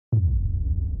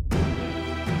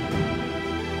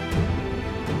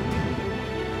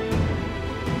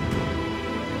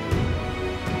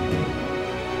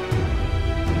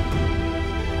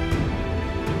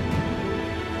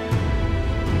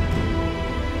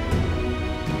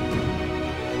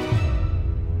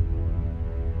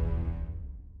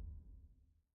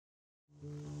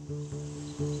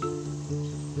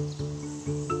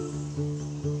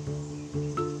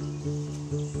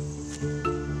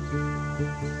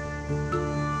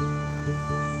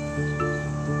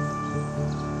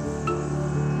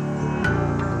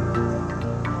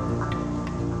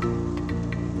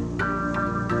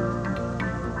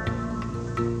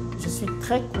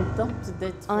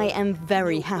I am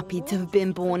very happy to have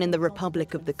been born in the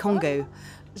Republic of the Congo.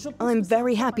 I'm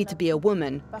very happy to be a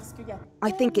woman.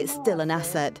 I think it's still an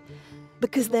asset,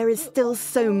 because there is still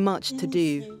so much to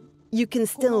do. You can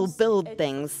still build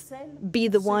things, be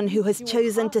the one who has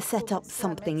chosen to set up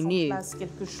something new.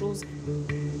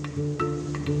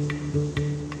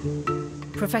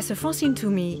 Professor Francine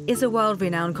Ntoumi is a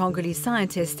world-renowned Congolese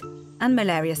scientist and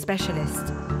malaria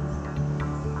specialist.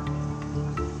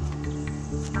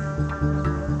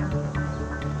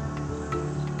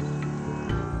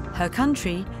 Her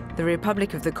country, the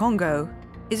Republic of the Congo,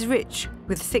 is rich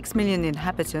with 6 million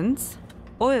inhabitants,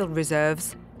 oil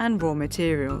reserves and raw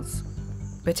materials.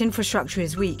 But infrastructure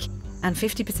is weak and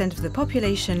 50% of the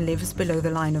population lives below the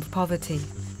line of poverty.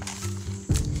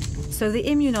 So the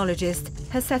immunologist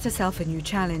has set herself a new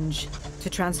challenge: to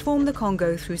transform the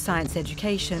Congo through science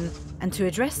education and to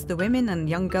address the women and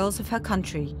young girls of her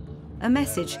country, a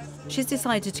message she's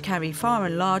decided to carry far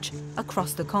and large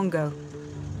across the Congo.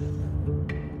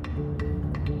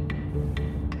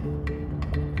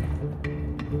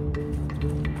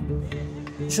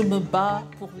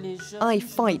 I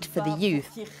fight for the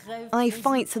youth. I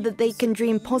fight so that they can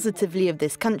dream positively of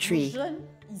this country.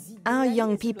 Our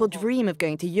young people dream of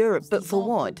going to Europe, but for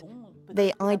what?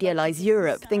 They idealize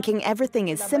Europe, thinking everything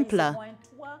is simpler,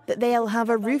 that they'll have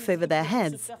a roof over their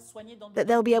heads, that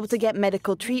they'll be able to get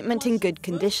medical treatment in good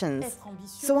conditions.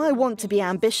 So I want to be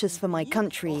ambitious for my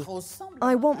country.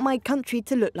 I want my country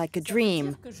to look like a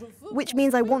dream, which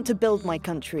means I want to build my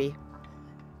country.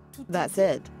 That's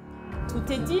it.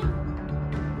 Tout est dit.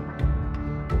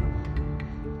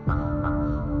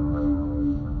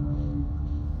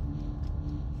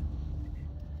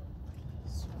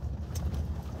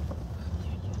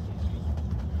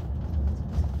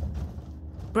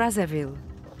 Brazzaville,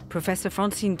 Professor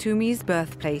Francine Ntoumi's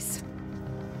birthplace.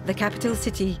 The capital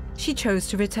city she chose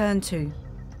to return to.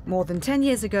 More than 10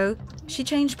 years ago, she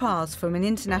changed paths from an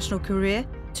international career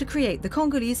to create the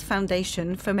Congolese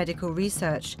Foundation for Medical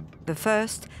Research, the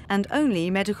first and only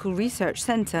medical research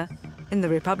center in the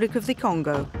Republic of the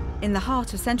Congo. In the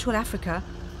heart of Central Africa,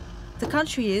 the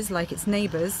country is, like its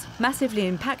neighbors, massively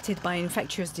impacted by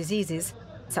infectious diseases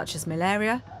such as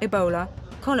malaria, Ebola,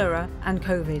 cholera and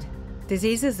COVID.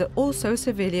 Diseases that also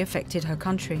severely affected her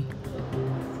country.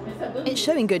 It's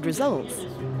showing good results.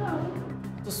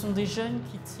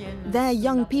 They're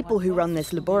young people who run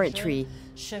this laboratory.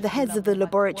 The heads of the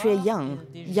laboratory are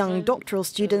young doctoral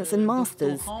students and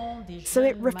masters. So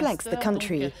it reflects the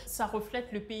country.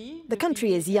 The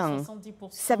country is young.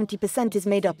 70% is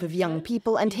made up of young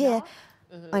people, and here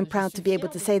I'm proud to be able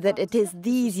to say that it is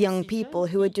these young people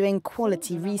who are doing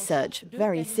quality research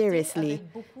very seriously,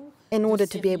 in order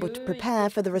to be able to prepare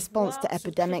for the response to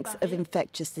epidemics of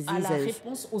infectious diseases.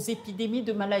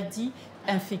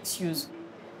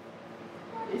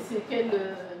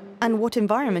 And what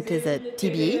environment is it,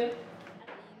 TBE?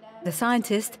 The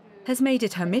scientist has made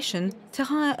it her mission to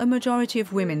hire a majority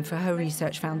of women for her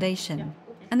research foundation.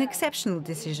 An exceptional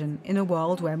decision in a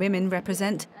world where women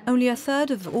represent only a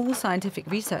third of all scientific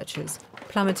researchers,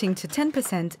 plummeting to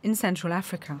 10% in Central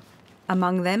Africa.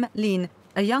 Among them, Lynn,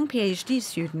 a young PhD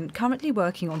student currently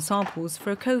working on samples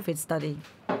for a COVID study.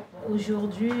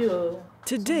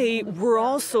 Today, we're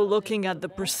also looking at the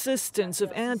persistence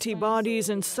of antibodies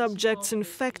in subjects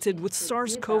infected with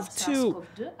SARS-CoV-2.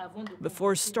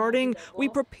 Before starting, we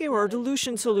prepare our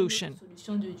dilution solution.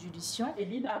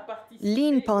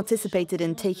 Lynn participated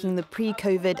in taking the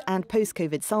pre-COVID and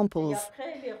post-COVID samples.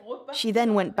 She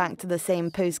then went back to the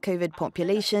same post-COVID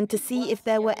population to see if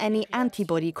there were any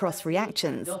antibody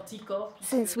cross-reactions,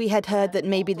 since we had heard that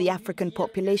maybe the African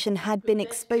population had been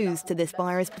exposed to this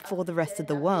virus before the rest of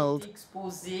the world.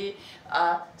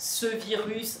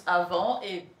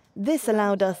 This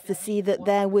allowed us to see that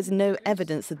there was no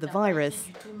evidence of the virus,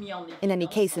 in any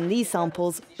case in these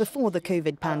samples, before the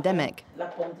COVID pandemic.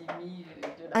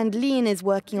 And Lynn is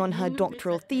working on her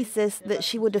doctoral thesis that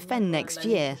she will defend next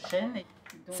year.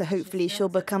 So hopefully she'll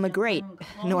become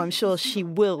I'm sure she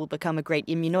will become a great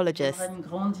immunologist.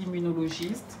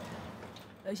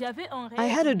 I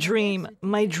had a dream.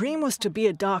 My dream was to be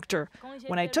a doctor.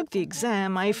 When I took the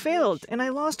exam, I failed and I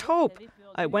lost hope.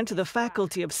 I went to the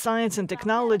Faculty of Science and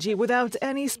Technology without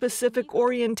any specific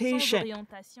orientation.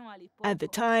 At the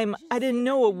time, I didn't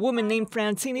know a woman named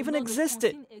Francine even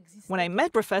existed. When I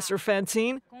met Professor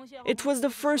Francine, it was the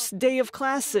first day of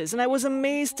classes, and I was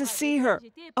amazed to see her.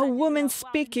 A woman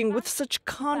speaking with such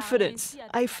confidence.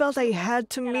 I felt I had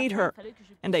to meet her.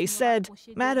 And I said,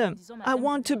 "Madam, I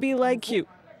want to be like you."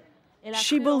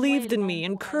 She believed in me,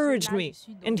 encouraged me,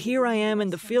 and here I am in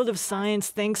the field of science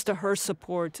thanks to her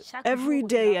support. Every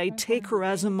day I take her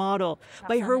as a model.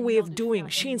 By her way of doing,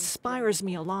 she inspires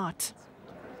me a lot.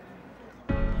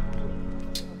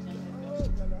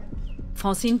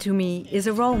 Francine Ntoumi is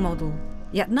a role model,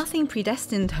 yet nothing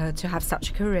predestined her to have such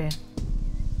a career.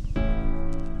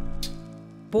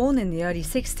 Born in the early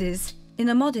 60s in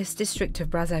a modest district of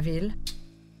Brazzaville,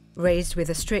 raised with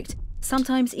a strict,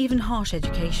 sometimes even harsh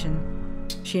education,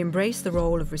 she embraced the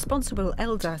role of responsible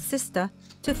elder sister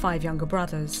to 5 younger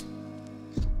brothers.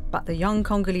 But the young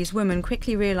Congolese woman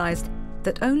quickly realized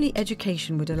that only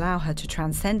education would allow her to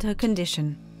transcend her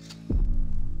condition.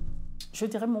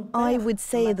 I would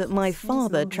say that my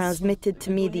father transmitted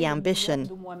to me the ambition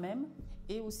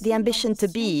to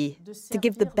be, to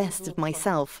give the best of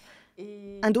myself,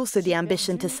 and also the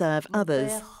ambition to serve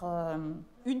others.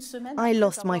 I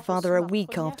lost my father a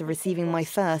week after receiving my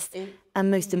first and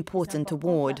most important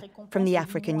award from the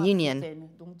African Union,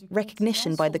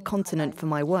 recognition by the continent for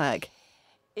my work.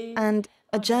 And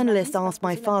a journalist asked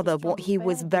my father what he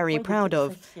was very proud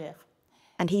of.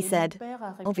 And he said,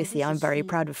 obviously I'm very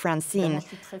proud of Francine,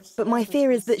 but my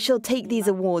fear is that she'll take these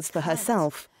awards for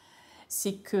herself,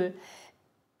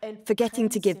 forgetting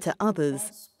to give to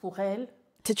others,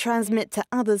 to transmit to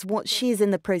others what she is in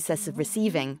the process of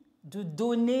receiving.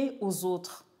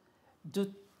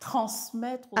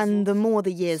 And the more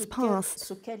the years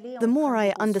pass, the more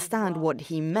I understand what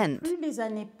he meant.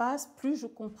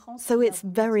 So it's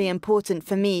very important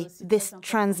for me, this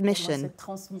transmission.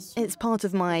 It's part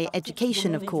of my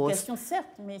education, of course.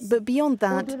 But beyond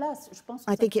that,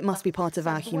 I think it must be part of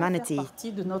our humanity.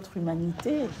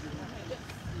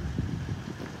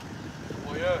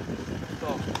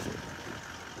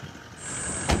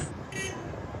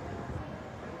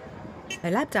 A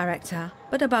lab director,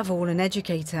 but above all an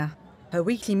educator. Her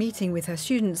weekly meeting with her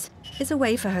students is a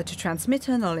way for her to transmit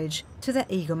her knowledge to their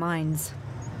eager minds.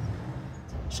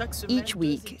 Each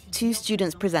week, 2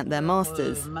 students present their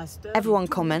masters. Everyone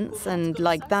comments, and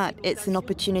like that, it's an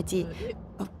opportunity...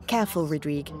 Oh, careful,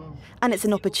 Rodrigue. And it's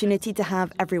an opportunity to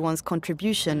have everyone's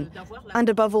contribution, and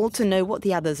above all, to know what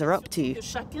the others are up to.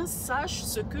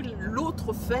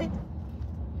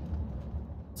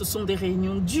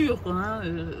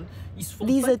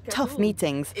 These are tough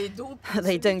meetings.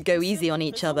 They don't go easy on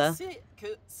each other.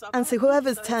 And so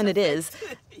whoever's turn it is,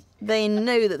 they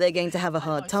know that they're going to have a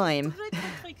hard time.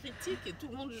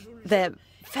 They're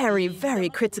very, very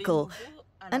critical.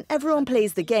 And everyone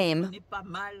plays the game.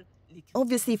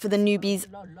 Obviously, for the newbies,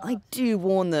 I do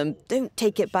warn them, don't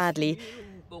take it badly.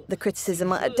 The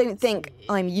criticism, I don't think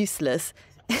I'm useless.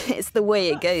 It's the way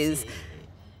it goes.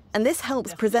 And this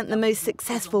helps present the most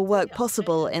successful work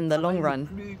possible in the long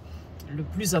run.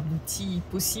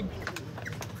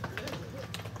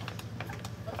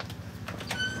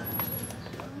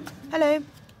 Hello.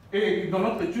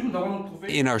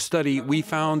 In our study, we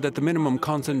found that the minimum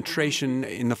concentration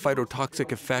in the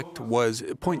phytotoxic effect was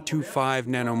 0.25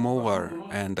 nanomolar,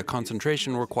 and the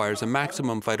concentration requires a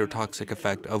maximum phytotoxic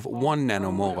effect of 1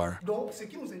 nanomolar.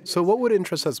 So what would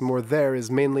interest us more there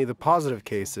is mainly the positive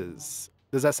cases.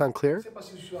 Does that sound clear?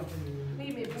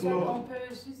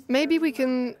 Maybe we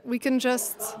can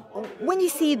just... When you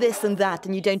see this and that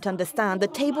and you don't understand, the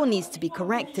table needs to be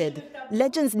corrected.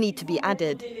 Legends need to be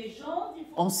added.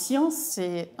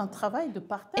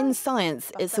 In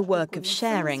science, it's a work of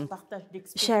sharing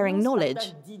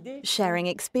knowledge, sharing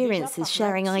experiences,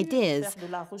 sharing ideas.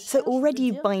 So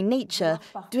already by nature,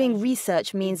 doing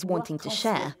research means wanting to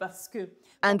share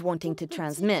and wanting to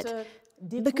transmit.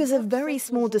 Because a very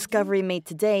small discovery made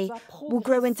today will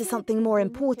grow into something more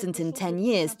important in 10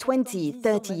 years, 20,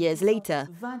 30 years later.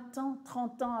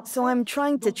 So I'm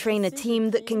trying to train a team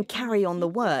that can carry on the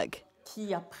work.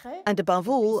 And above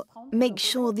all, make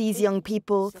sure these young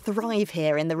people thrive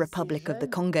here in the Republic of the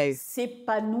Congo.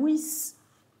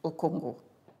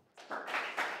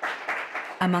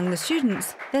 Among the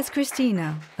students, there's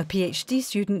Christina, a PhD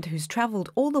student who's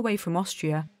travelled all the way from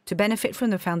Austria to benefit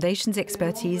from the Foundation's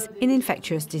expertise in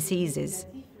infectious diseases.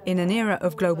 In an era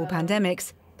of global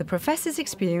pandemics, the professor's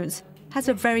experience has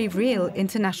a very real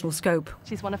international scope.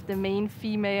 She's one of the main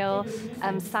female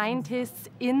scientists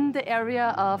in the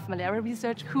area of malaria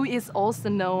research, who is also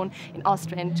known in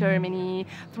Austria and Germany,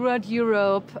 throughout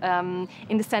Europe,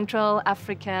 in the Central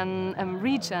African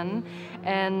region.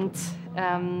 And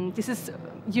this is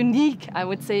unique, I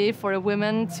would say, for a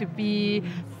woman to be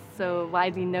so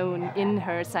widely known in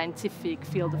her scientific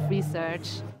field of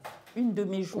research.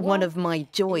 One of my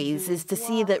joys is to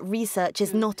see that research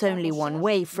is not only one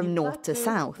way from north to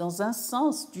south.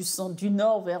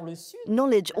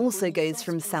 Knowledge also goes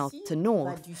from south to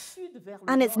north.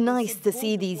 And it's nice to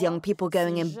see these young people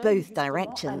going in both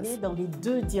directions.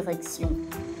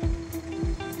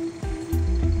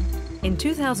 In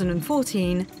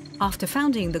 2014, after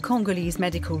founding the Congolese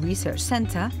Medical Research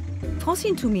Center,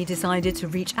 Francine Ntoumi decided to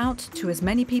reach out to as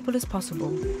many people as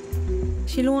possible.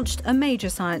 She launched a major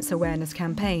science awareness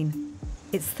campaign.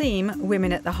 Its theme,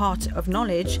 Women at the Heart of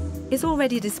Knowledge, is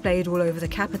already displayed all over the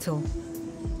capital.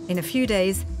 In a few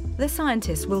days, the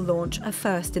scientists will launch a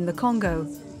first in the Congo,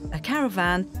 a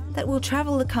caravan that will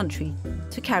travel the country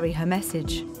to carry her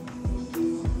message.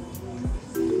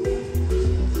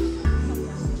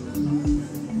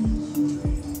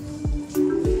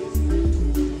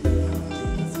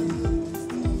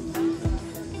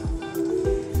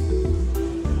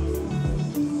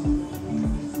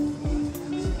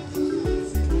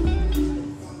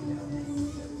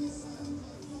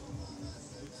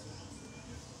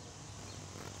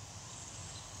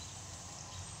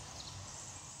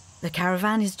 The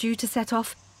caravan is due to set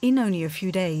off in only a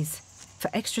few days. For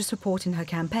extra support in her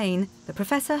campaign, the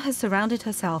professor has surrounded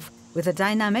herself with a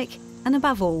dynamic and,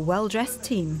 above all, well-dressed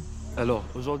team.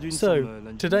 So,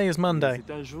 today is Monday.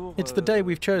 It's the day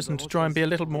we've chosen to try and be a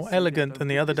little more elegant than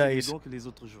the other days.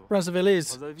 Brazzaville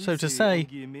is, so to say,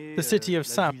 the city of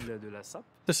sap,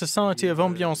 the society of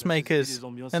ambiance makers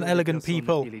and elegant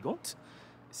people.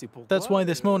 That's why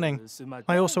this morning,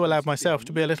 I also allowed myself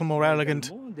to be a little more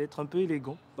elegant.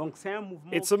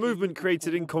 It's a movement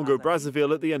created in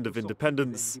Congo-Brazzaville at the end of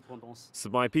independence. So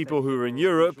my people who were in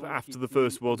Europe after the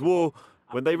First World War,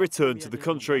 when they returned to the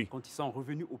country,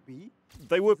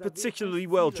 they were particularly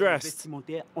well dressed.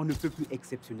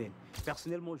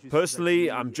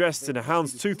 Personally, I'm dressed in a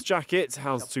houndstooth jacket,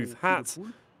 houndstooth hat,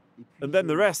 and then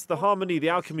the rest, the harmony, the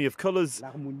alchemy of colours,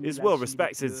 is well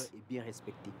respected.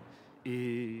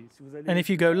 And if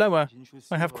you go lower,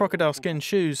 I have crocodile skin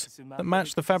shoes that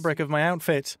match the fabric of my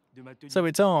outfit. So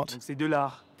it's art.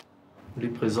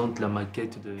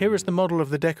 Here is the model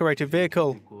of the decorative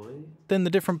vehicle, then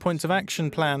the different points of action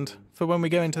planned for when we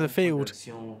go into the field.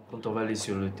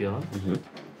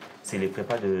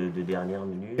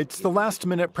 It's the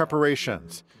last-minute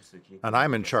preparations, and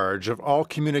I'm in charge of all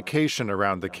communication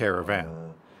around the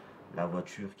caravan.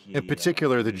 In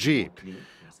particular, the Jeep,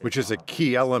 which is a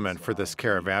key element for this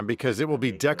caravan because it will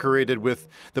be decorated with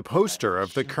the poster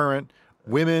of the current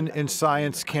Women in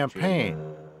Science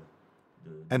campaign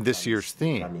and this year's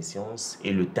theme.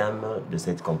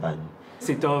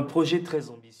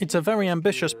 It's a very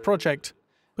ambitious project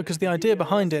because the idea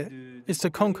behind it is to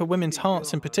conquer women's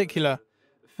hearts in particular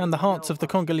and the hearts of the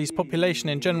Congolese population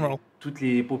in general.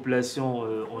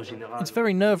 It's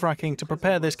very nerve-wracking to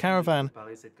prepare this caravan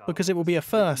because it will be a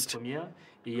first.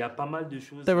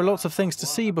 There are lots of things to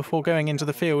see before going into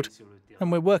the field,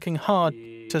 and we're working hard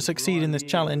to succeed in this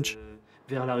challenge.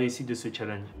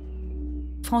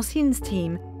 Francine's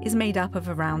team is made up of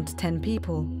around 10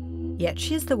 people, yet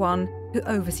she's the one who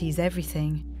oversees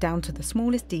everything, down to the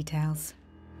smallest details.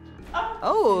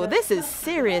 Oh, this is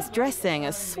serious dressing,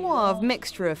 a suave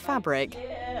mixture of fabric.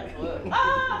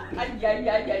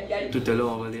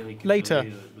 Later,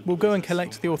 we'll go and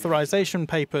collect the authorization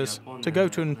papers to go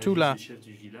to Ntula,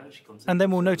 and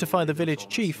then we'll notify the village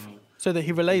chief so that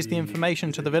he relays the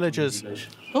information to the villagers.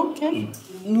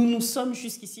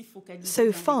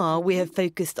 So far, we have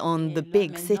focused on the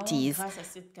big cities,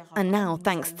 and now,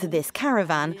 thanks to this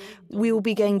caravan, we will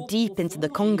be going deep into the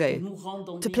Congo,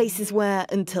 to places where,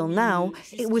 until now,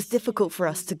 it was difficult for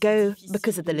us to go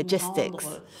because of the logistics.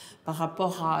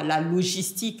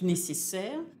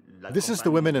 This is the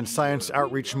Women in Science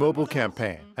Outreach Mobile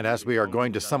Campaign, and as we are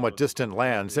going to somewhat distant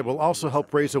lands, it will also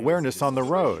help raise awareness on the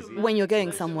road. When you're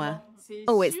going somewhere,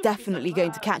 oh, it's definitely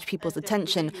going to catch people's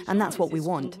attention, and that's what we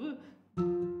want.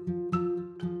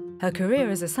 Her career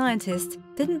as a scientist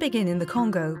didn't begin in the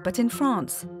Congo, but in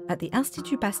France, at the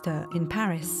Institut Pasteur in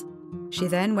Paris. She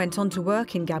then went on to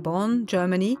work in Gabon,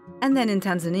 Germany, and then in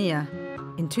Tanzania.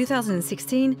 In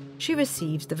 2016, she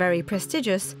received the very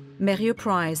prestigious Mérieux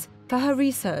Prize for her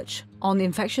research on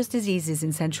infectious diseases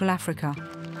in Central Africa.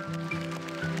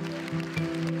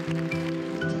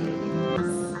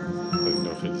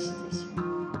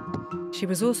 She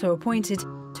was also appointed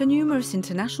to numerous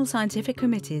international scientific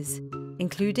committees,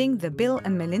 including the Bill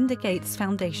and Melinda Gates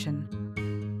Foundation.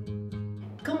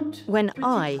 When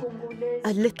I,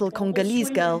 a little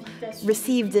Congolese girl,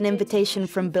 received an invitation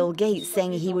from Bill Gates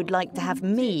saying he would like to have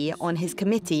me on his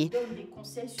committee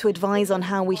to advise on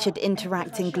how we should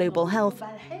interact in global health,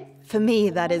 for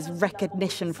me that is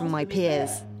recognition from my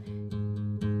peers.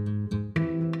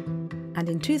 And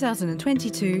in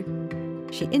 2022,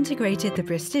 she integrated the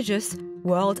prestigious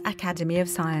World Academy of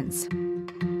Science.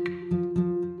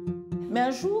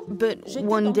 But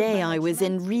one day I was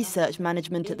in research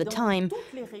management at the time,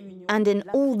 and in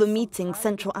all the meetings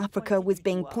Central Africa was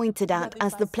being pointed at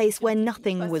as the place where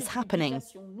nothing was happening.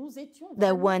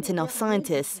 There weren't enough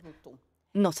scientists,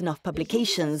 not enough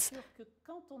publications.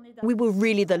 We were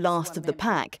really the last of the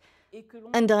pack.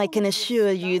 And I can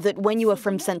assure you that when you are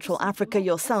from Central Africa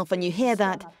yourself and you hear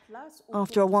that,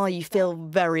 after a while you feel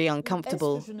very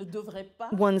uncomfortable.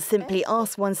 One simply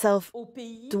asks oneself,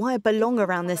 do I belong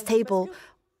around this table,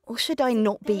 or should I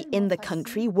not be in the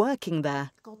country working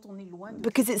there?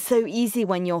 Because it's so easy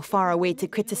when you're far away to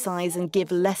criticize and give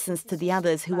lessons to the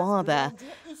others who are there,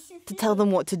 to tell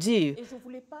them what to do.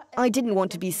 I didn't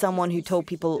want to be someone who told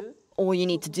people, all you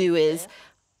need to do is.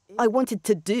 I wanted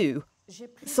to do.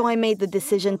 So I made the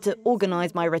decision to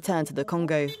organize my return to the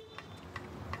Congo.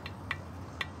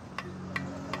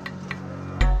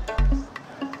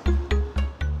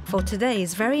 For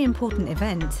today's very important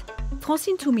event,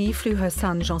 Francine Ntoumi flew her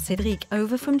son Jean-Cédric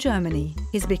over from Germany.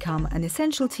 He's become an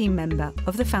essential team member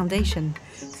of the foundation.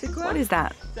 What is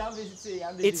that?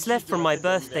 It's left from my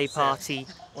birthday party.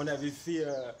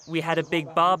 We had a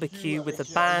big barbecue with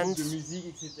a band,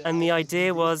 and the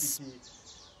idea was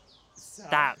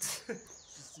that.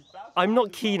 I'm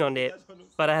not keen on it,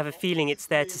 but I have a feeling it's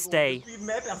there to stay.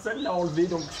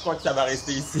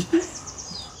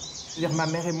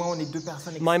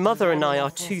 My mother and I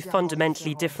are two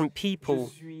fundamentally different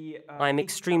people. I'm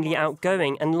extremely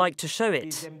outgoing and like to show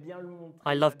it.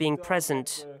 I love being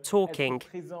present, talking.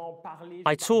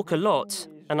 I talk a lot,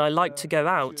 and I like to go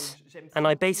out, and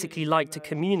I basically like to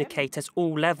communicate at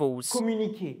all levels.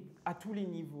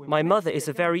 My mother is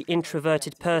a very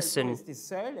introverted person.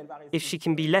 If she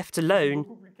can be left alone,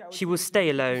 she will stay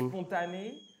alone.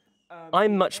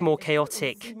 I'm much more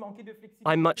chaotic.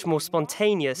 I'm much more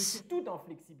spontaneous.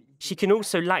 She can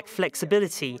also lack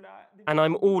flexibility, and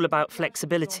I'm all about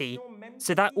flexibility.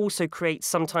 So that also creates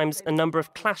sometimes a number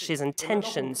of clashes and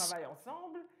tensions,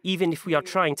 even if we are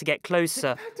trying to get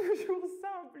closer.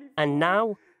 And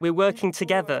now we're working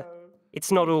together.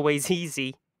 It's not always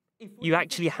easy. You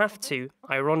actually have to,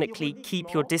 ironically,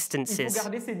 keep your distances.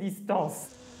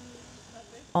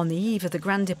 On the eve of the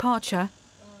grand departure,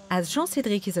 as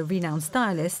Jean-Cédric is a renowned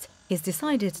stylist, he's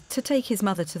decided to take his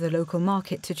mother to the local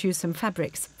market to choose some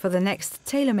fabrics for the next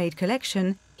tailor-made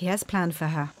collection he has planned for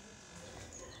her.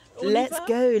 Let's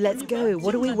go, let's go.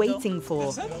 What are we waiting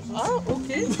for?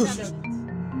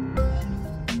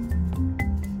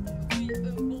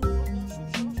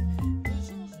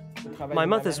 My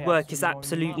mother's work is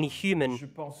absolutely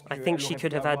human. I think she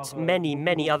could have had many,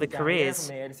 many other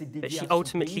careers, but she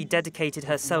ultimately dedicated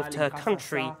herself to her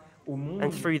country,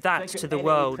 and through that to the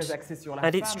world.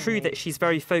 And it's true that she's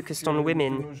very focused on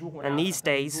women, and these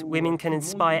days women can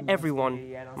inspire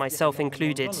everyone, myself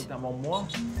included.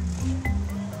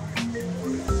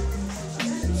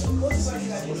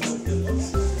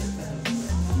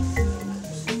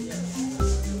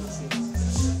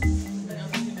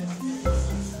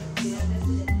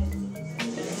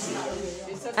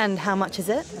 And how much is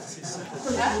it?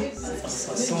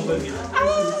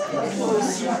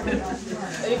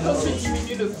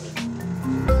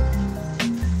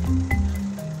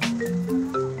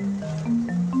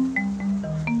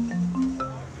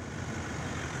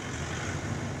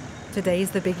 Today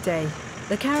is the big day.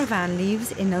 The caravan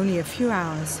leaves in only a few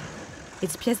hours.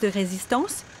 Its pièce de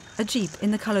résistance, a jeep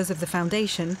in the colours of the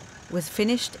foundation, was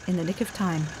finished in the nick of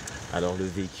time.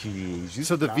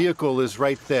 So the vehicle is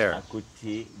right there,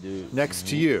 next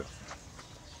to you,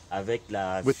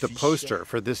 with the poster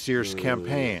for this year's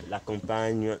campaign,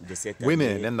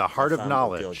 Women in the Heart of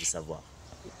Knowledge.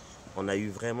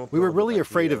 We were really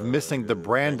afraid of missing the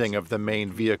branding of the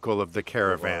main vehicle of the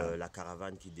caravan,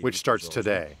 which starts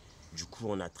today.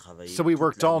 So we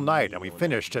worked all night and we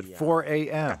finished at 4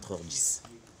 a.m.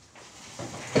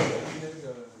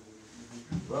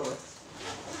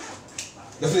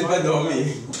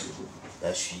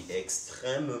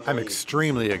 I'm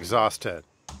extremely exhausted,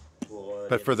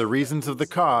 but for the reasons of the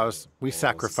cause, we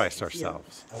sacrificed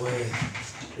ourselves.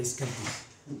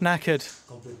 Knackered,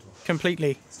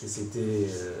 completely.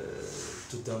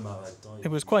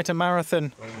 It was quite a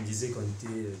marathon.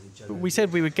 We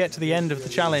said we would get to the end of the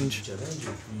challenge.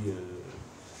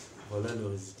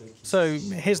 So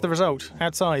here's the result,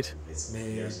 outside.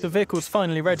 The vehicle's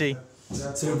finally ready.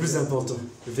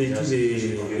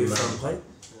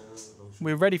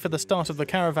 We're ready for the start of the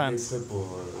caravan.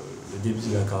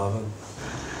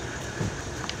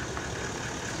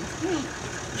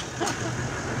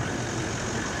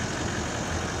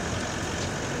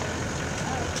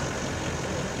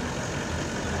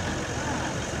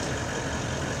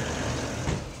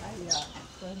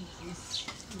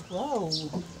 Wow.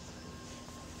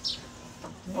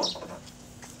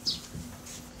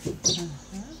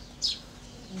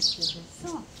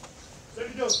 Intéressant.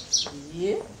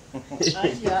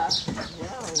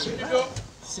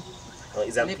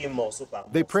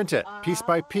 They print it piece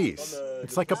by piece.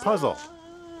 It's like a puzzle.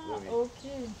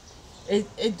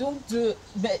 Et donc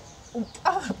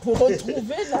pour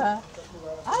retrouver la...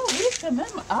 Ah oui, quand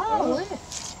même. Ah ouais.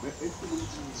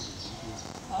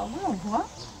 Ah ouais, on voit.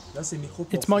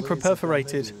 It's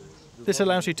micro-perforated. This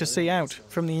allows you to see out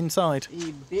from the inside.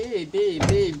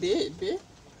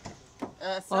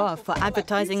 Oh, for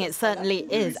advertising, it certainly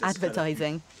is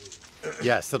advertising.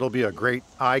 Yes, it'll be a great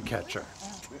eye-catcher.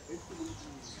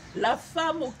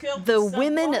 The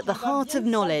women at the heart of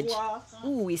knowledge.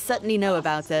 Ooh, we certainly know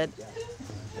about it.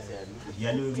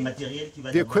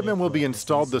 The equipment will be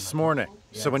installed this morning,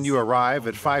 so when you arrive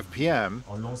at 5 p.m.,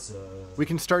 we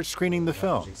can start screening the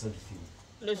film.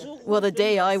 Well, the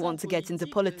day I want to get into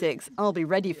politics, I'll be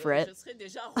ready for it.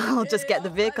 I'll just get the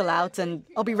vehicle out and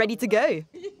I'll be ready to go.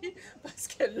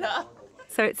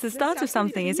 So it's the start of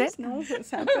something, is it?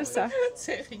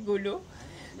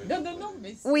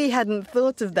 We hadn't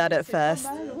thought of that at first.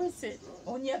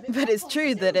 But it's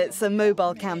true that it's a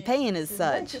mobile campaign as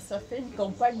such.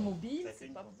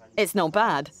 It's not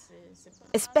bad,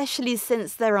 especially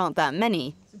since there aren't that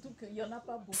many.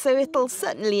 So it'll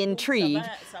certainly intrigue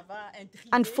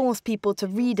and force people to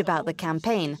read about the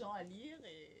campaign.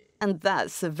 And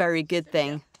that's a very good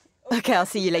thing. Okay, I'll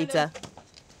see you later.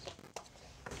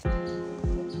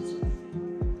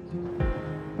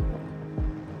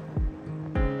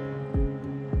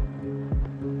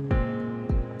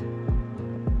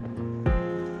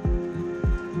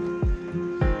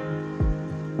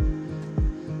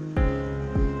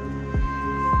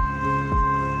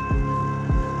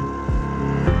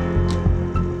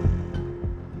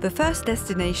 The first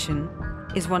destination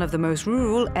is one of the most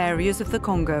rural areas of the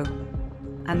Congo,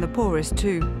 and the poorest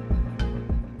too.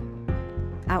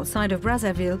 Outside of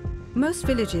Brazzaville, most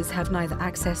villages have neither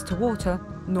access to water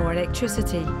nor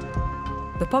electricity.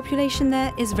 The population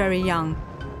there is very young.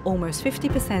 Almost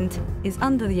 50% is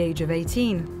under the age of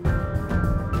 18.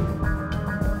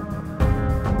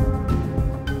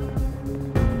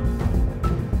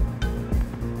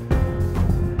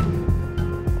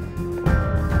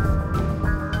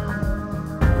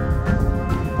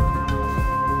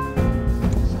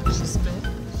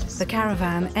 The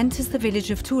caravan enters the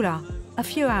village of Tula, a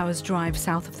few hours' drive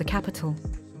south of the capital.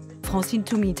 Francine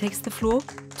Ntoumi takes the floor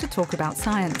to talk about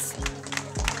science.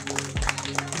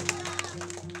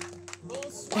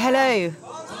 Hello.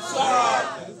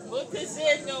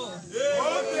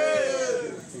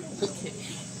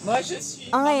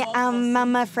 I am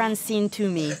Mama Francine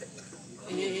Ntoumi,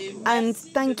 and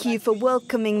thank you for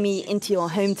welcoming me into your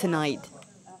home tonight.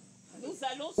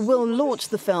 We'll launch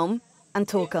the film and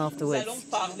talk afterwards.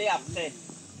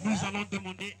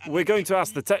 We're going to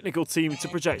ask the technical team to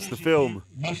project the film.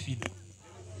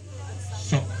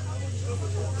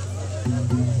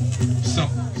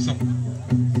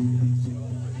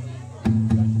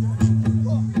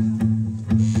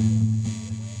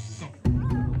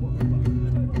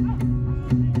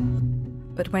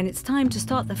 But when it's time to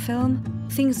start the film,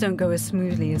 things don't go as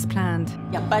smoothly as planned.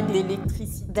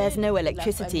 There's no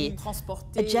electricity.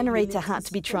 A generator had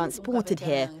to be transported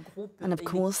here. And of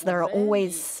course, there are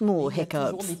always small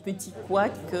hiccups.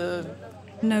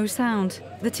 No sound.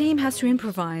 The team has to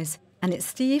improvise, and it's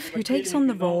Steve who takes on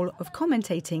the role of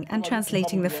commentating and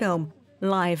translating the film,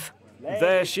 live.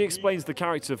 There she explains the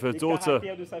character of her daughter,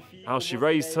 how she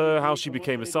raised her, how she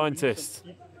became a scientist.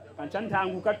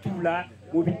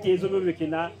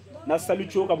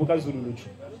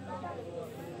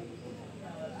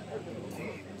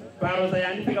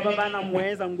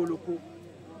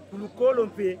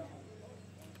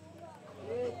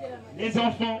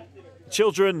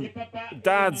 Children,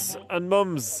 dads and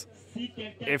mums,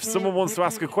 if someone wants to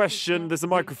ask a question, there's a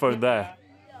microphone there.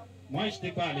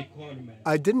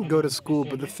 I didn't go to school,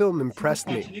 but the film impressed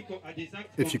me.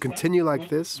 If you continue like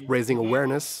this, raising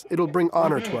awareness, it'll bring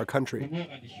honor to our country.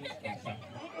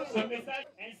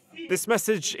 This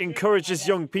message encourages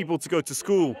young people to go to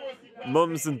school.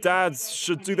 Mums and dads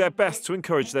should do their best to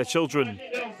encourage their children.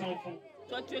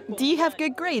 Do you have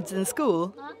good grades in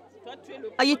school?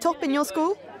 Are you top in your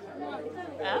school?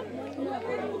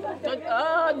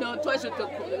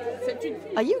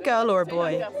 Are you a girl or a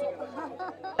boy?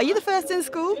 Are you the first in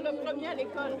school?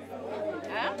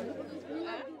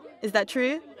 Is that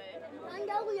true?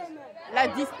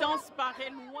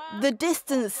 The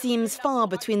distance seems far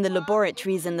between the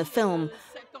laboratories and the film,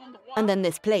 and then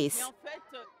this place.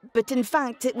 But in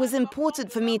fact, it was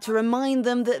important for me to remind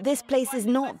them that this place is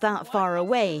not that far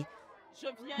away,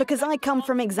 because I come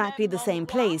from exactly the same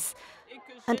place,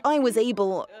 and I was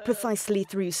able, precisely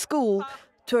through school,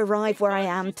 to arrive where I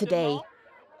am today.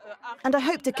 And I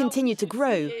hope to continue to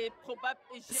grow.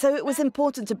 So it was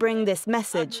important to bring this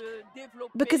message,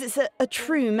 because it's a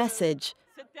true message,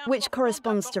 which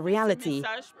corresponds to reality.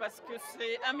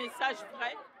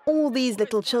 All these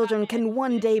little children can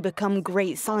one day become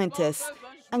great scientists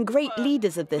and great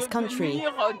leaders of this country.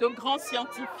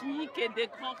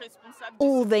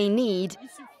 All they need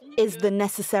is the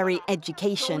necessary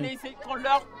education.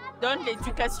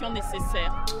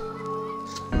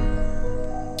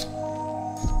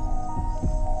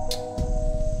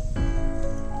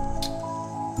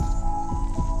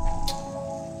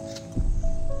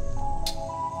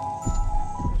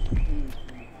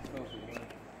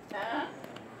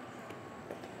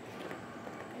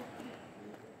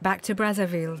 Back to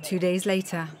Brazzaville 2 days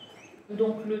later.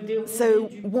 So,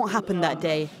 what happened that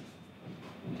day?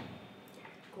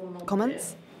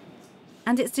 Comments?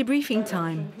 And it's debriefing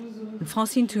time. And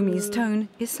Francine Ntoumi's tone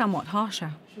is somewhat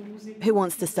harsher. Who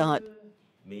wants to start?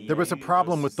 There was a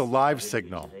problem with the live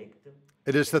signal.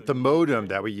 It is that the modem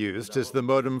that we used is the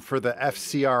modem for the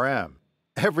FCRM.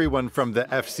 Everyone from the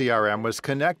FCRM was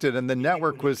connected, and the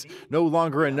network was no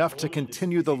longer enough to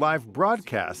continue the live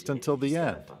broadcast until the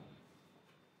end.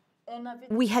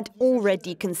 We had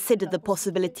already considered the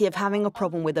possibility of having a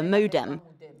problem with a modem.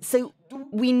 So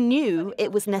we knew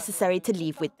it was necessary to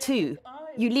leave with two.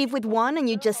 You leave with one and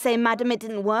you just say, "Madam, it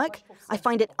didn't work." I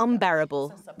find it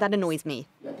unbearable. That annoys me.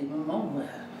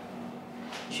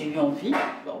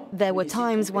 There were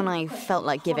times when I felt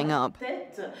like giving up.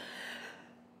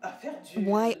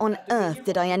 Why on earth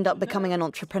did I end up becoming an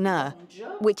entrepreneur,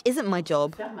 which isn't my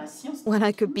job, when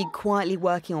I could be quietly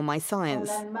working on my science?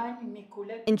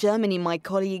 In Germany, my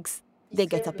colleagues, they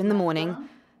get up in the morning,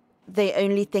 they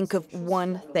only think of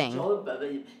one thing.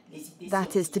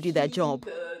 That is to do their job,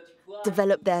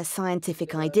 develop their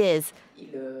scientific ideas.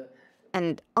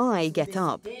 And I get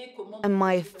up, and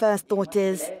my first thought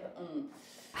is,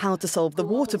 how to solve the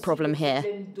water problem here?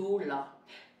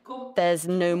 There's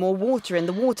no more water in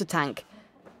the water tank.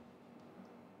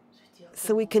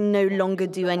 So we can no longer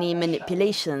do any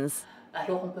manipulations.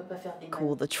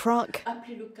 Call the truck,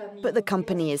 but the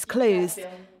company is closed.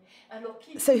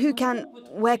 So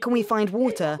where can we find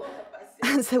water?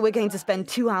 So we're going to spend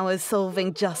 2 hours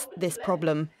solving just this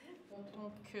problem.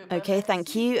 Okay,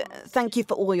 thank you. Thank you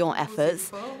for all your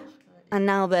efforts. And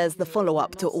now there's the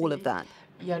follow-up to all of that.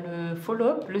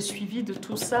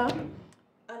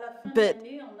 But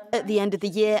at the end of the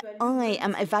year, I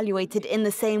am evaluated in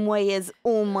the same way as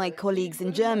all my colleagues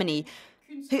in Germany,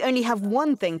 who only have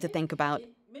one thing to think about.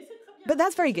 But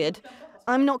that's very good.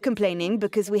 I'm not complaining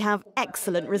because we have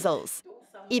excellent results,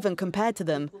 even compared to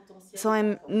them. So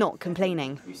I'm not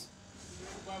complaining.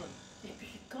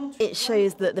 It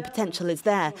shows that the potential is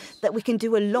there, that we can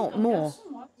do a lot more.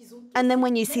 And then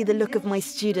when you see the look of my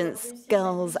students,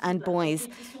 girls and boys,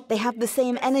 they have the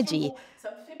same energy.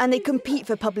 And they compete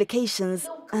for publications,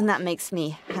 and that makes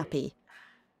me happy.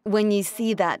 When you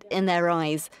see that in their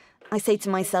eyes, I say to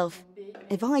myself,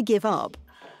 if I give up,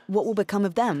 what will become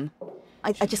of them?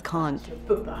 I just can't.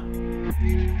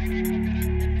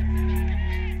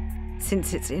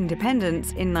 Since its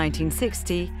independence in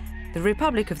 1960, the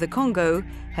Republic of the Congo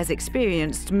has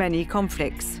experienced many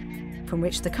conflicts, from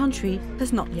which the country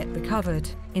has not yet recovered.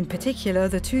 In particular,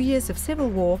 the 2 years of civil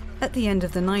war at the end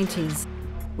of the 90s,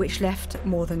 which left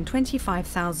more than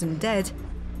 25,000 dead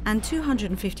and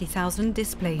 250,000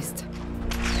 displaced.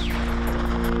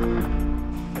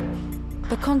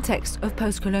 The context of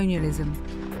post-colonialism,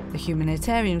 the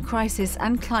humanitarian crisis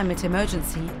and climate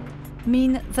emergency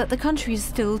mean that the country is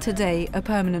still today a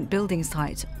permanent building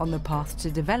site on the path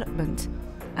to development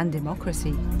and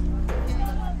democracy.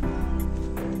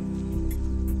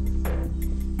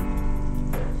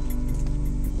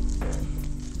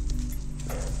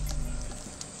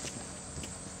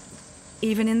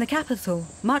 Even in the capital,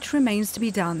 much remains to be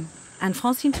done, and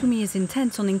Francine Ntoumi is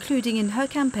intent on including in her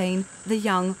campaign the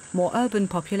young, more urban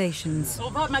populations.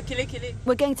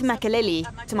 We're going to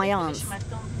Makelele, to my aunt's.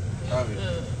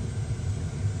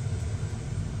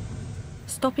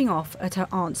 Stopping off at her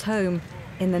aunt's home,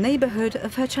 in the neighbourhood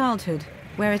of her childhood,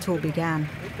 where it all began.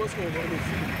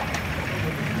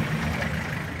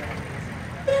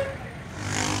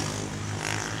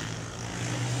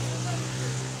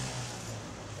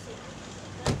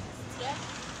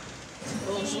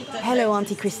 Hello,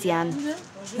 Auntie Christiane.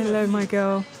 Hello, my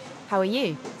girl. How are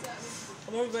you?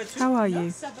 How are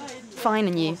you? Fine,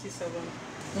 and you?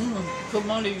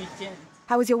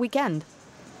 How was your weekend?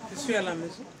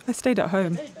 I stayed at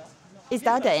home. Is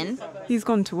Dada in? He's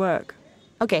gone to work.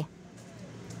 Okay.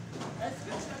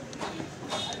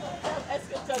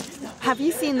 Have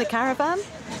you seen the caravan?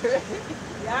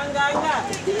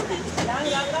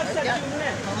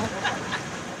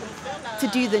 To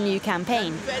do the new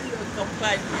campaign.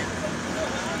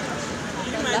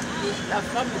 La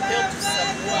femme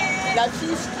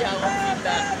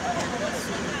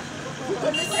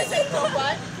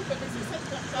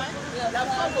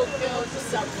au cœur du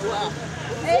savoir.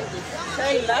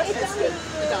 Celle-là, est-ce que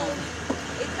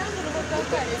vous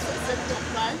connaissez cette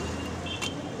campagne?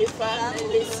 Les femmes,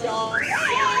 les sciences,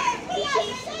 les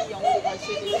jeunes filles ont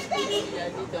décroché des idées et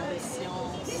aller dans les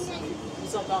sciences.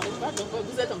 Vous en parlez pas? Donc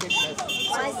vous êtes en quelle classe?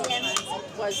 Troisième.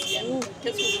 Troisième.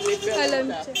 Qu'est-ce que vous voulez faire?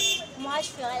 Moi, je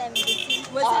ferai la médecine.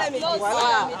 Voilà.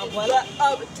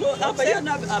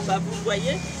 Vous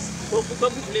voyez? Pourquoi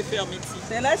vous voulez faire médecine?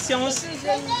 C'est la science.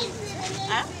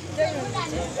 Hein?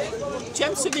 Tu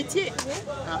aimes ce métier?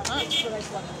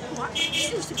 Moi, je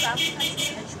suis pas.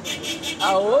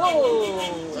 Ah oh!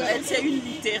 Elle, c'est une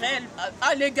littéraire.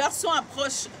 Ah, les garçons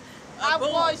approchent. Ah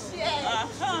bon?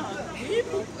 Oui,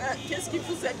 qu'est-ce qui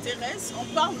vous intéresse? On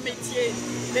parle métier.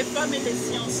 Les femmes et les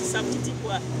sciences, ça vous dit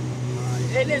quoi?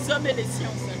 Et les hommes et les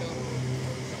sciences, alors?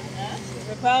 Hein? Tu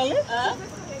veux parler? Hein?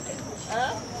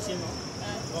 Sinon,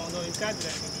 dans le cadre de la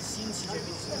médecine, si j'avais dit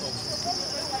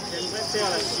j'aimerais faire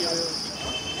la chirurgie.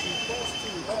 Je pense que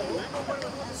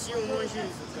si au moins j'ai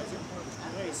les occasions, je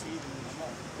pourrais essayer de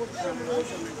ça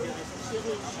m'intéresse.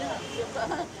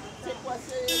 C'est quoi?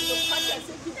 C'est le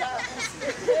fracassé qui t'a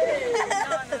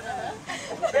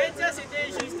Non. C'était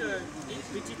juste une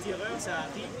petite erreur, ça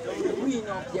arrive. Donc... Oui,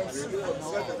 non, bien sûr.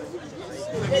 Non.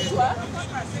 Et toi?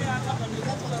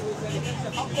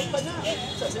 Entrepreneur,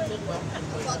 ça veut dire quoi?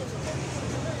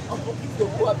 De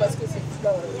quoi? Parce que c'est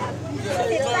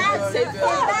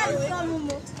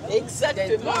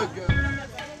exactement.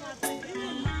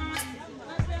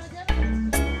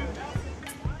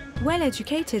 Well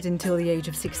educated until the age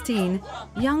of 16,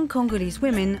 young Congolese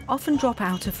women often drop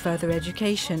out of further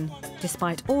education,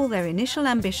 despite all their initial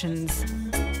ambitions.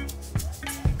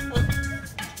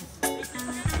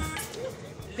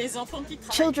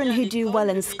 Children who do well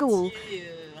in school,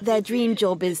 their dream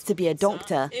job is to be a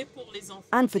doctor,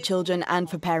 and for children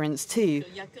and for parents too.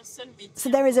 So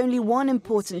there is only one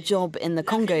important job in the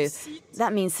Congo.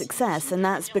 That means success, and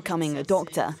that's becoming a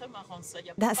doctor.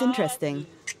 That's interesting.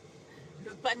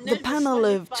 The panel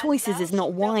of choices is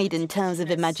not wide in terms of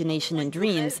imagination and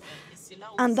dreams,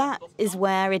 and that is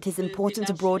where it is important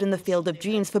to broaden the field of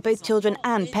dreams for both children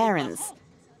and parents.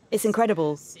 It's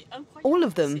incredible. All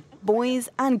of them, boys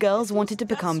and girls, wanted to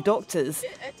become doctors.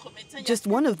 Just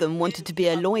one of them wanted to be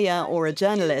a lawyer or a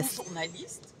journalist,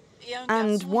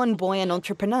 and one boy an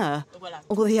entrepreneur,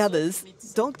 all the others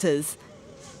doctors.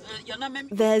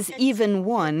 There's even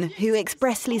one who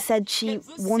expressly said she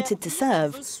wanted to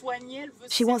serve.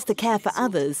 She wants to care for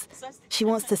others. She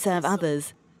wants to serve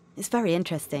others. It's very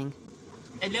interesting.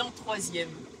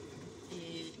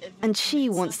 And she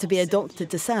wants to be a doctor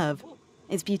to serve.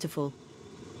 It's beautiful.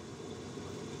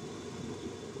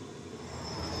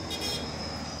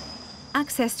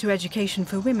 Access to education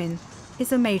for women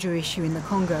is a major issue in the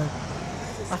Congo,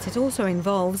 but it also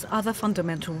involves other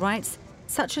fundamental rights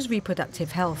such as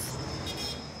reproductive health.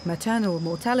 Maternal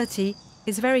mortality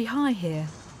is very high here,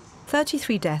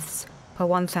 33 deaths per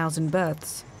 1,000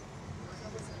 births.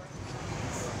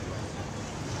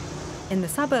 In the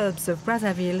suburbs of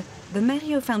Brazzaville, the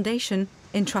Mérieux Foundation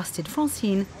entrusted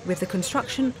Francine with the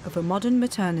construction of a modern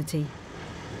maternity.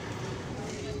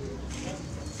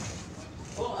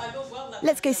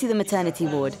 Let's go see the maternity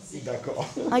ward.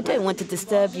 I don't want to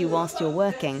disturb you whilst you're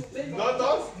working.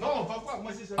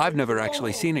 I've never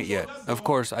actually seen it yet. Of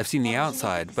course, I've seen the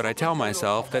outside, but I tell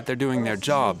myself that they're doing their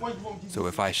job. So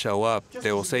if I show up,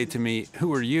 they will say to me,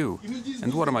 "Who are you?"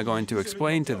 And what am I going to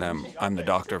explain to them? I'm the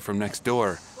doctor from next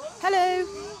door. Hello.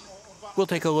 We'll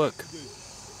take a look.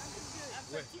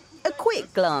 A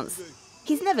quick glance.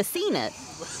 He's never seen it.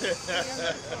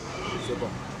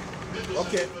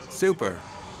 Super.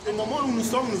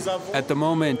 At the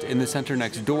moment, in the center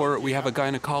next door, we have a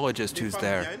gynecologist who's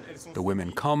there. The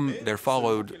women come, they're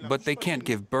followed, but they can't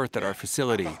give birth at our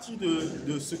facility.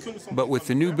 But with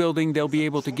the new building, they'll be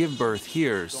able to give birth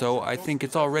here, so I think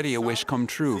it's already a wish come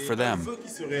true for them.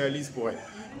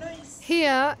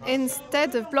 Here,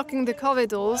 instead of blocking the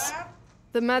corridors,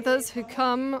 the mothers who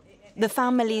come... The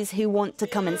families who want to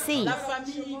come and see.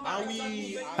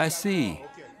 I see.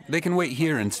 They can wait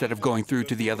here instead of going through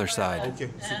to the other side. Okay,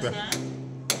 super.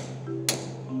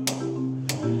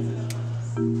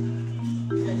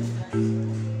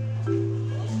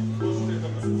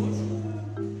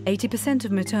 80%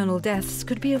 of maternal deaths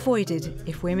could be avoided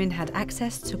if women had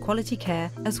access to quality care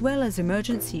as well as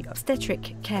emergency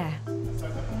obstetric care.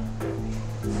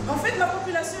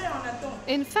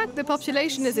 In fact, the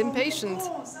population is impatient.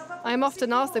 I am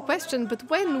often asked the question, but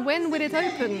when will it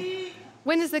open?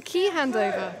 When is the key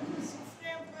handover?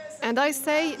 And I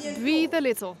say, breathe a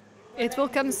little. It will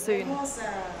come soon.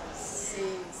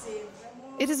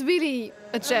 It is really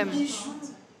a gem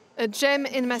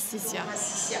in Massissia.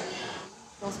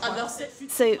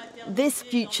 So this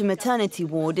future maternity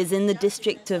ward is in the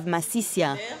district of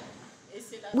Massissia,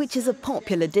 which is a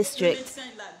popular district,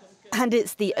 and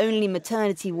it's the only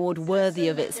maternity ward worthy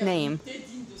of its name,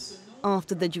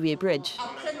 after the Juillet Bridge.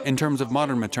 In terms of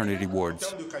modern maternity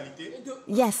wards?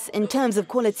 Yes, in terms of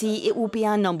quality, it will be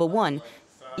our number one.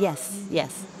 Yes,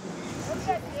 yes.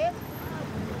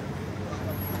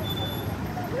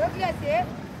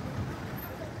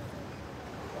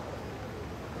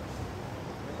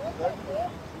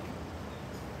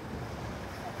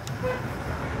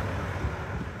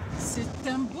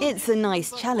 It's a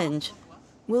nice challenge.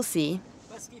 We'll see.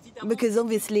 Because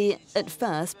obviously, at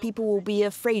first, people will be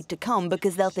afraid to come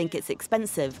because they'll think it's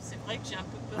expensive.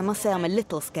 I must say I'm a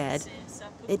little scared.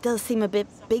 It does seem a bit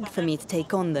big for me to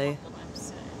take on, though.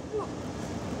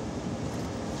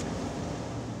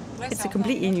 It's a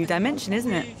completely new dimension,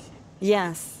 isn't it?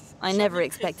 Yes, I never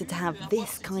expected to have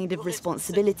this kind of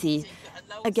responsibility.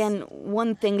 Again,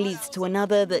 one thing leads to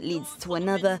another that leads to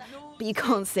another, but you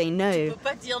can't say no.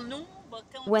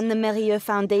 When the Mérieux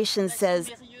Foundation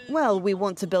says, well, we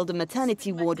want to build a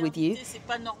maternity ward with you,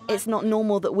 it's not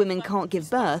normal that women can't give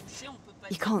birth,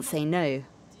 you can't say no.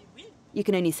 You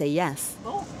can only say yes.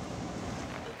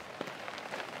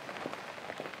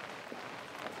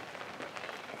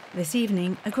 This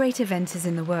evening, a great event is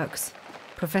in the works.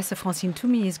 Professor Francine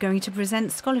Ntoumi is going to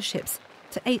present scholarships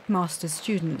to 8 master's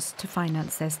students to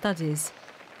finance their studies.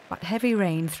 But heavy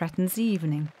rain threatens the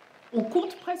evening.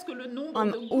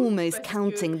 I'm almost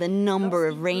counting the number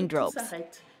of raindrops,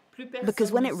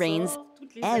 because when it rains,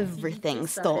 everything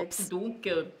stops.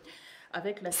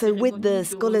 So with the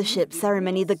scholarship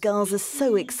ceremony, the girls are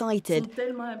so excited,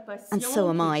 and so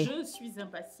am I.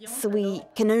 So we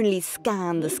can only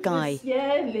scan the sky.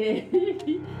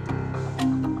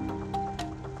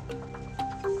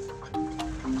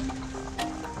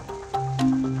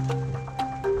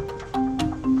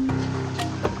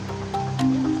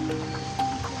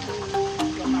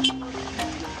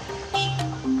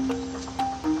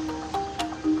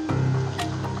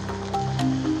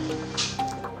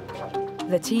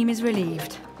 The team is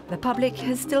relieved. The public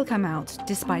has still come out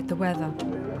despite the weather.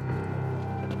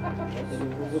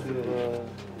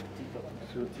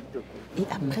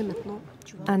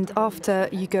 And after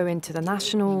you go into the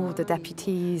national, the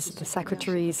deputies, the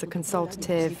secretaries, the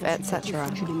consultative,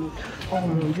 etc.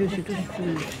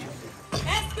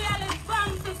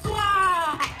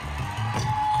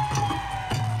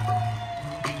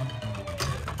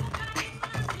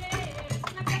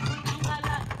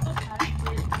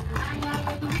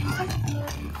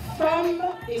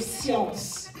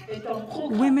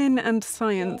 Women and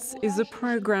Science is a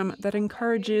program that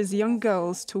encourages young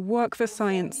girls to work for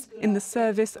science in the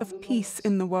service of peace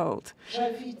in the world.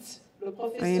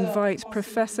 I invite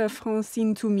Professor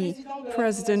Francine Ntoumi,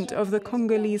 President of the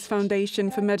Congolese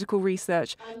Foundation for Medical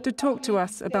Research, to talk to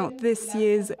us about this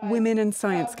year's Women and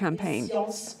Science campaign.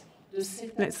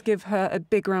 Let's give her a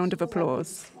big round of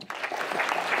applause.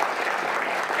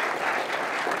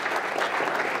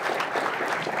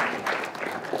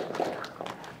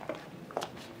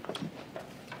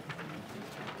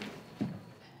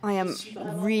 I am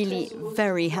really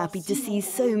very happy to see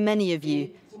so many of you,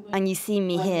 and you see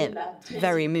me here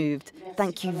very moved.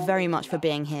 Thank you very much for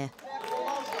being here.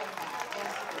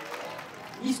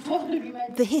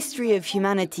 The history of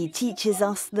humanity teaches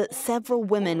us that several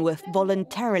women were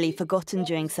voluntarily forgotten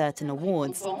during certain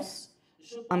awards.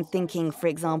 I'm thinking, for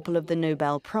example, of the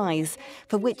Nobel Prize,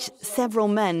 for which several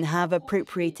men have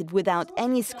appropriated without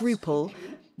any scruple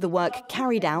the work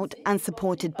carried out and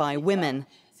supported by women.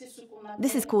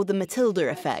 This is called the Matilda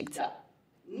effect.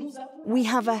 We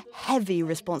have a heavy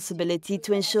responsibility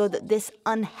to ensure that this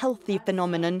unhealthy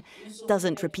phenomenon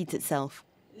doesn't repeat itself.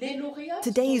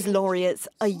 Today's laureates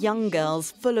are young girls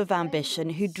full of ambition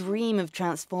who dream of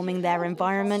transforming their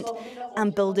environment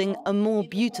and building a more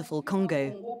beautiful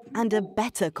Congo and a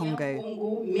better Congo.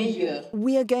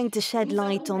 We are going to shed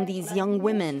light on these young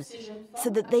women so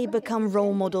that they become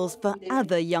role models for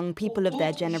other young people of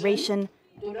their generation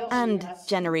and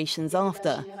generations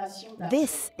after.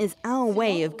 This is our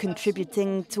way of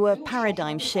contributing to a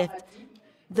paradigm shift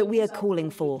that we are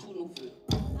calling for.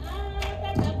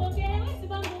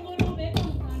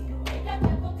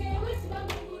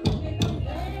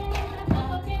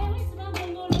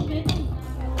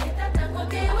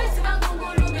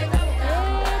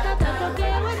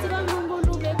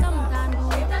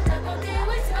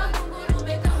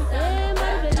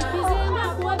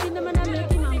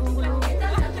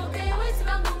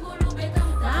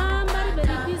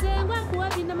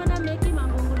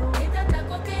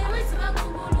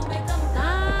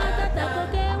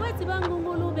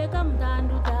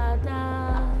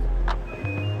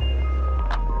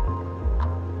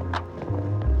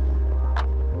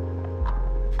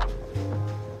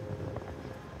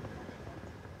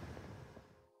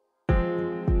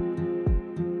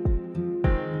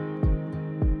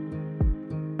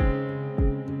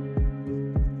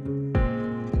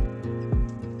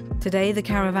 Today, the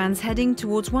caravan's heading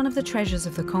towards one of the treasures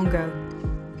of the Congo.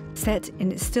 Set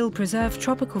in its still preserved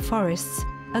tropical forests,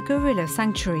 a gorilla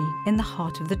sanctuary in the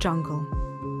heart of the jungle.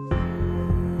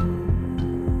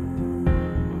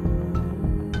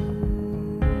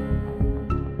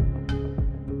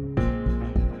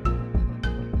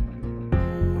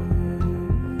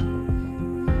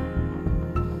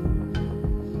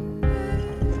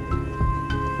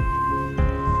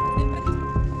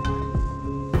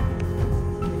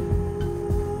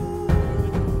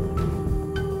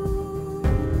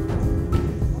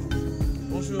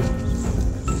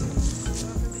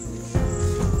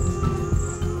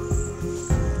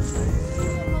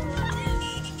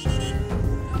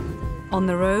 On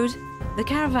the road, the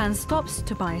caravan stops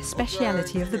to buy a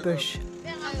speciality of the bush.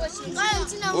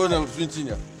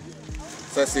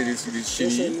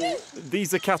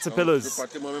 These are caterpillars.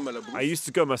 I used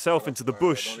to go myself into the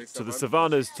bush, to the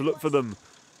savannas, to look for them.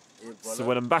 So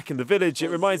when I'm back in the village, it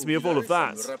reminds me of all of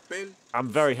that. I'm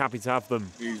very happy to have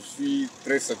them.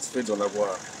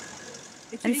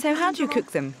 And so how do you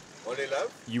cook them?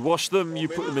 You wash them, you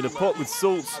put them in a pot with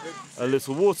salt, a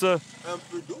little water,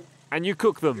 and you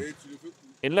cook them.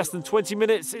 In less than 20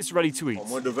 minutes, it's ready to eat.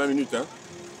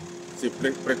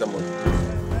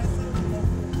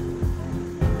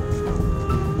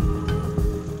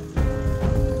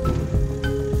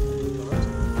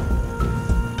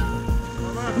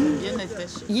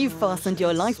 You've fastened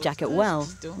your life jacket well.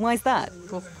 Why is that?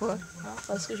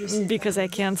 Because I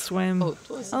can't swim.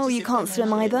 Oh, you can't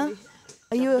swim either?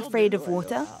 Are you afraid of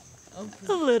water?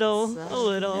 A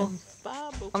little.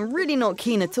 I'm really not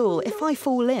keen at all. If I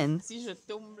fall in...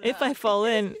 If I fall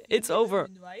in, it's over.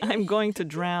 I'm going to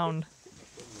drown.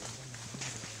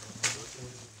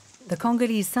 The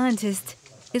Congolese scientist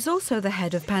is also the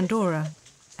head of Pandora,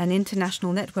 an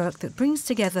international network that brings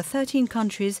together 13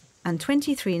 countries and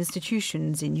 23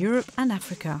 institutions in Europe and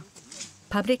Africa.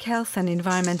 Public health and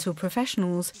environmental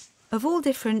professionals of all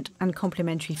different and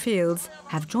complementary fields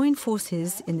have joined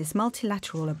forces in this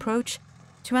multilateral approach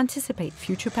to anticipate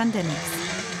future pandemics.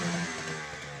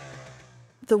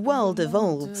 The world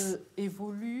evolves.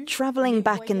 Traveling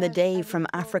back in the day from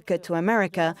Africa to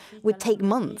America would take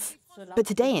months, but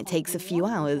today it takes a few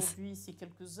hours.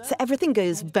 So everything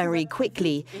goes very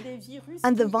quickly.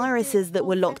 And the viruses that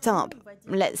were locked up,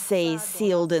 let's say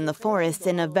sealed in the forest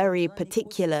in a very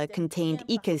particular contained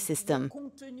ecosystem,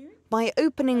 by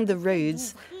opening the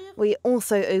roads, we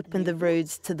also open the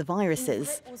roads to the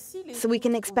viruses. So we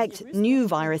can expect new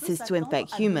viruses to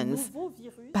infect humans,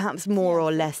 perhaps more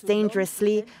or less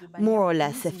dangerously, more or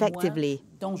less effectively.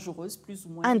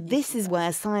 And this is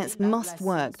where science must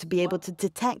work to be able to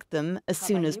detect them as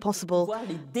soon as possible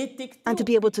and to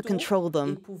be able to control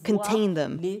them, contain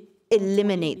them,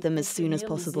 eliminate them as soon as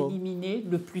possible.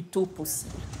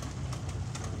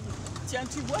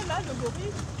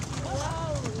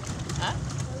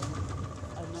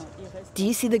 Do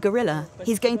you see the gorilla?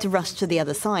 He's going to rush to the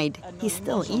other side. He's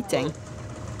still eating.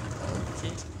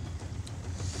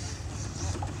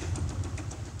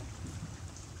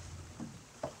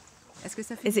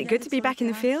 Is it good to be back in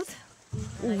the field?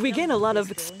 We gain a lot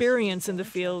of experience in the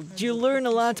field. You learn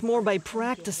a lot more by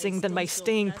practicing than by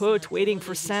staying put, waiting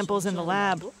for samples in the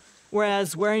lab.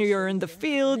 Whereas when you're in the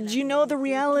field, you know the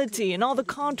reality and all the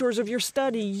contours of your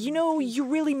study. You know, you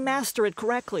really master it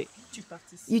correctly.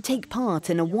 You take part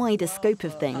in a wider scope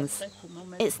of things.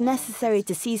 It's necessary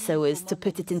to see so as to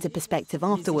put it into perspective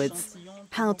afterwards.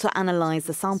 How to analyze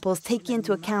the samples, taking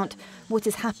into account what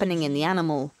is happening in the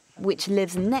animal, which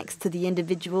lives next to the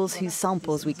individuals whose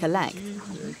samples we collect.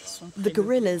 The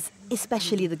gorillas,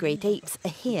 especially the great apes,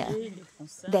 are here.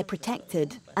 They're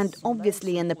protected, and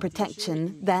obviously in the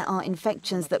protection there are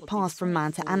infections that pass from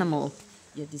man to animal.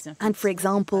 And for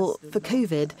example, for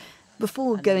COVID,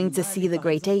 before going to see the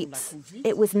great apes,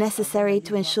 it was necessary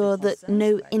to ensure that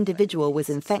no individual was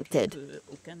infected,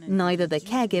 neither the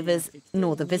caregivers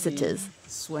nor the visitors.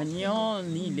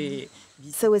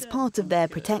 So as part of their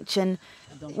protection,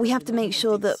 we have to make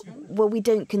sure that, well, we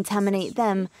don't contaminate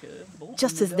them,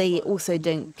 just as they also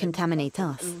don't contaminate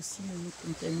us.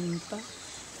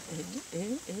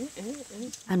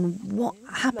 And what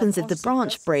happens if the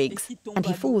branch breaks and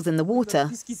he falls in the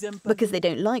water? Because they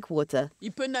don't like water.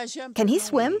 Can he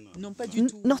swim?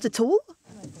 Not at all?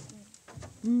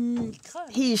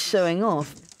 He's showing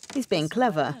off. He's being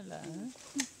clever.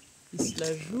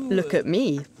 Look at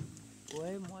me,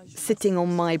 sitting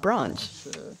on my branch.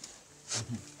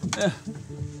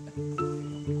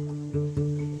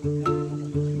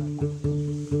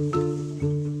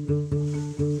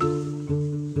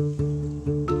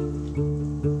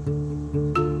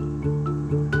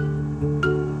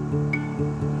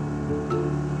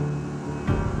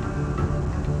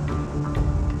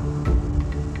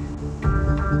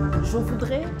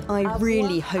 I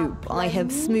really hope I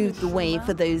have smoothed the way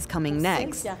for those coming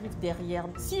next.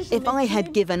 If I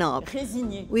had given up,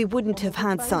 we wouldn't have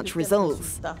had such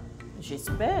results.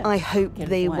 I hope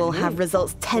they will have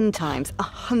results 10 times,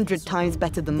 100 times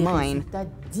better than mine.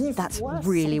 That's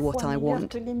really what I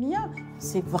want.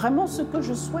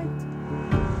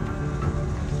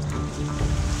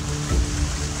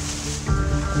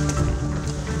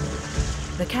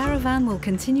 The caravan will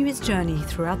continue its journey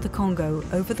throughout the Congo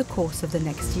over the course of the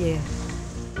next year,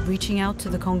 reaching out to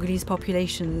the Congolese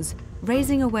populations,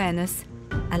 raising awareness,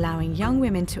 allowing young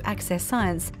women to access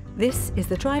science. This is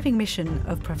the driving mission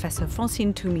of Professor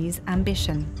Francine Ntoumi's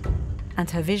ambition. And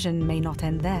her vision may not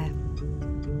end there.